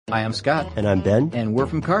Hi, I'm Scott. And I'm Ben. And we're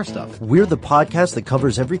from Car Stuff. We're the podcast that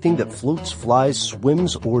covers everything that floats, flies,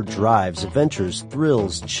 swims, or drives. Adventures,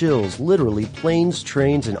 thrills, chills, literally planes,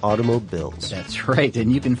 trains, and automobiles. That's right.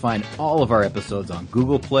 And you can find all of our episodes on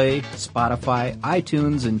Google Play, Spotify,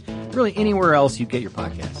 iTunes, and really anywhere else you get your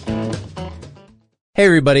podcasts. Hey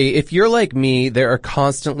everybody, if you're like me, there are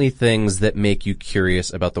constantly things that make you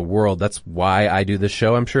curious about the world. That's why I do this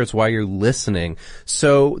show. I'm sure it's why you're listening.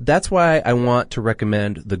 So that's why I want to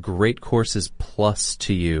recommend the Great Courses Plus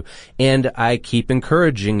to you. And I keep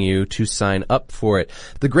encouraging you to sign up for it.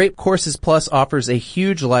 The Great Courses Plus offers a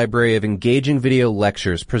huge library of engaging video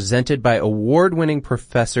lectures presented by award-winning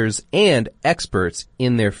professors and experts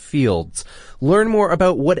in their fields. Learn more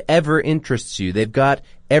about whatever interests you. They've got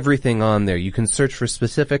everything on there. You can search for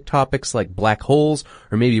specific topics like black holes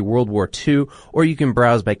or maybe World War II, or you can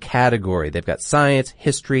browse by category. They've got science,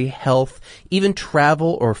 history, health, even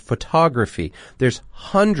travel or photography. There's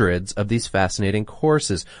hundreds of these fascinating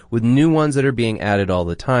courses with new ones that are being added all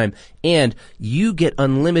the time, and you get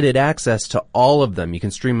unlimited access to all of them. You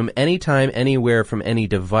can stream them anytime, anywhere, from any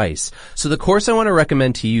device. So the course I want to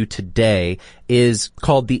recommend to you today is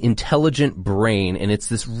called The Intelligent Brain, and it's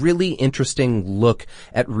this really interesting look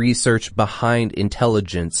at research behind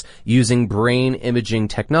intelligence using brain imaging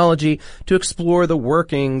technology to explore the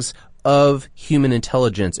workings of human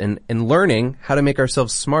intelligence and learning how to make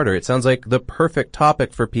ourselves smarter. It sounds like the perfect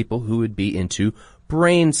topic for people who would be into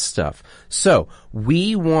brain stuff. So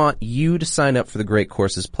we want you to sign up for the Great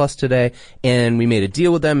Courses Plus today, and we made a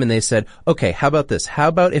deal with them, and they said, okay, how about this? How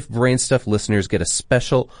about if Brain Stuff listeners get a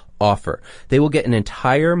special offer? They will get an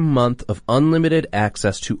entire month of unlimited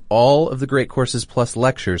access to all of the Great Courses Plus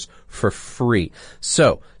lectures for free.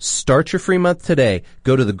 So start your free month today.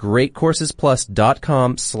 Go to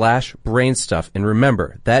thegreatcoursesplus.com/brainstuff. And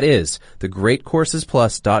remember, that is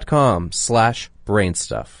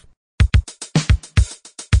thegreatcoursesplus.com/brainstuff.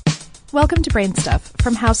 Welcome to Brain Stuff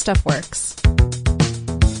from How Stuff Works.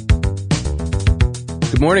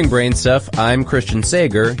 Good morning, Brain Stuff. I'm Christian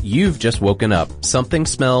Sager. You've just woken up. Something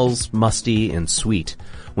smells musty and sweet.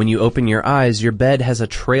 When you open your eyes, your bed has a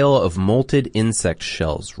trail of molted insect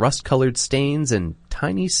shells, rust-colored stains, and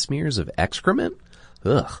tiny smears of excrement.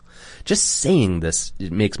 Ugh. Just saying this,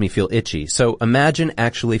 it makes me feel itchy. So imagine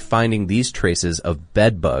actually finding these traces of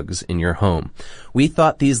bed bugs in your home. We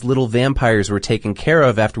thought these little vampires were taken care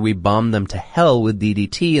of after we bombed them to hell with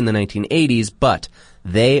DDT in the 1980s, but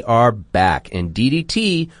they are back, and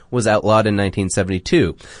DDT was outlawed in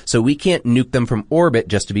 1972. So we can't nuke them from orbit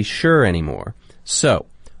just to be sure anymore. So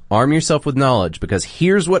arm yourself with knowledge, because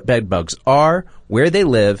here's what bed bugs are, where they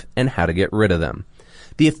live, and how to get rid of them.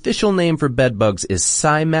 The official name for bedbugs is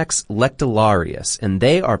Cymex lectularius, and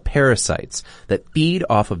they are parasites that feed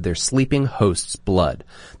off of their sleeping host's blood.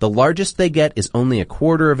 The largest they get is only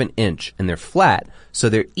 1/4 of an inch, and they're flat, so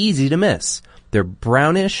they're easy to miss. They're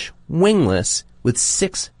brownish, wingless, with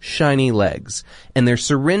 6 shiny legs, and their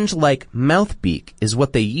syringe-like mouth beak is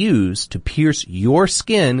what they use to pierce your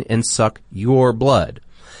skin and suck your blood.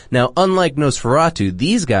 Now, unlike Nosferatu,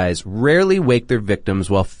 these guys rarely wake their victims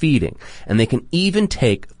while feeding, and they can even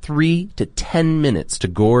take 3 to 10 minutes to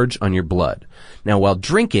gorge on your blood. Now, while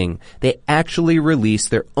drinking, they actually release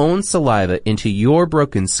their own saliva into your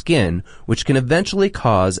broken skin, which can eventually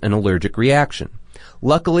cause an allergic reaction.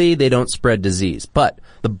 Luckily, they don't spread disease, but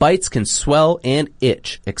the bites can swell and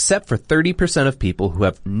itch, except for 30% of people who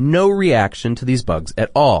have no reaction to these bugs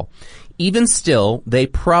at all. Even still, they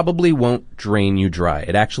probably won't drain you dry.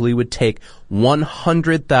 It actually would take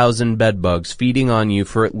 100,000 bed bugs feeding on you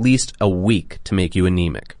for at least a week to make you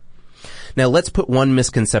anemic. Now, let's put one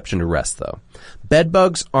misconception to rest, though. Bed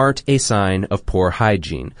bugs aren't a sign of poor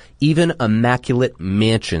hygiene. Even immaculate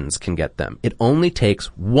mansions can get them. It only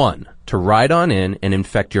takes one to ride on in and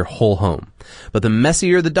infect your whole home. But the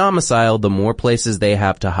messier the domicile, the more places they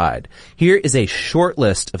have to hide. Here is a short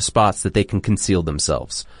list of spots that they can conceal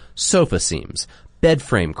themselves: sofa seams, bed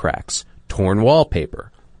frame cracks, torn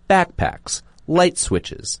wallpaper, backpacks, light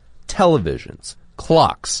switches, televisions,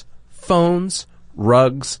 clocks, phones,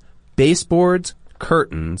 rugs, baseboards,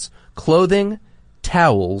 curtains, clothing,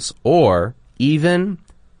 towels, or even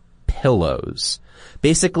pillows.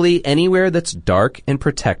 Basically, anywhere that's dark and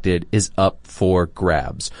protected is up for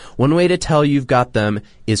grabs. One way to tell you've got them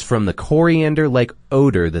is from the coriander-like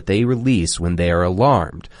odor that they release when they are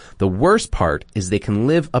alarmed. The worst part is they can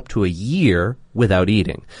live up to a year without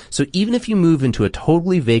eating. So even if you move into a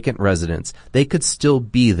totally vacant residence, they could still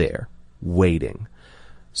be there, waiting.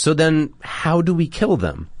 So then, how do we kill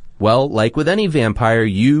them? Well, like with any vampire,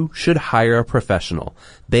 you should hire a professional.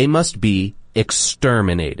 They must be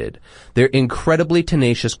exterminated. They're incredibly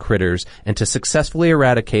tenacious critters, and to successfully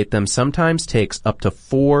eradicate them sometimes takes up to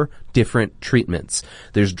 4 different treatments.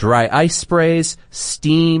 There's dry ice sprays,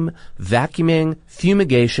 steam, vacuuming,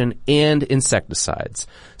 fumigation, and insecticides.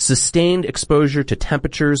 Sustained exposure to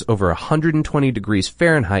temperatures over 120 degrees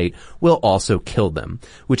Fahrenheit will also kill them,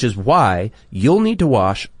 which is why you'll need to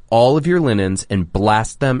wash all of your linens and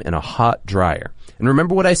blast them in a hot dryer. And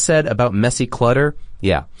remember what I said about messy clutter?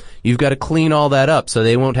 Yeah, you've got to clean all that up so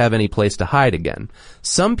they won't have any place to hide again.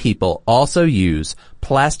 Some people also use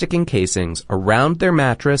plastic encasings around their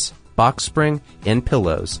mattress, box spring, and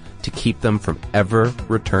pillows to keep them from ever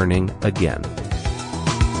returning again.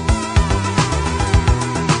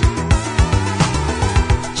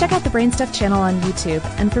 Check out the Brainstuff channel on YouTube,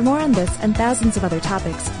 and for more on this and thousands of other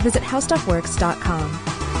topics, visit howstuffworks.com.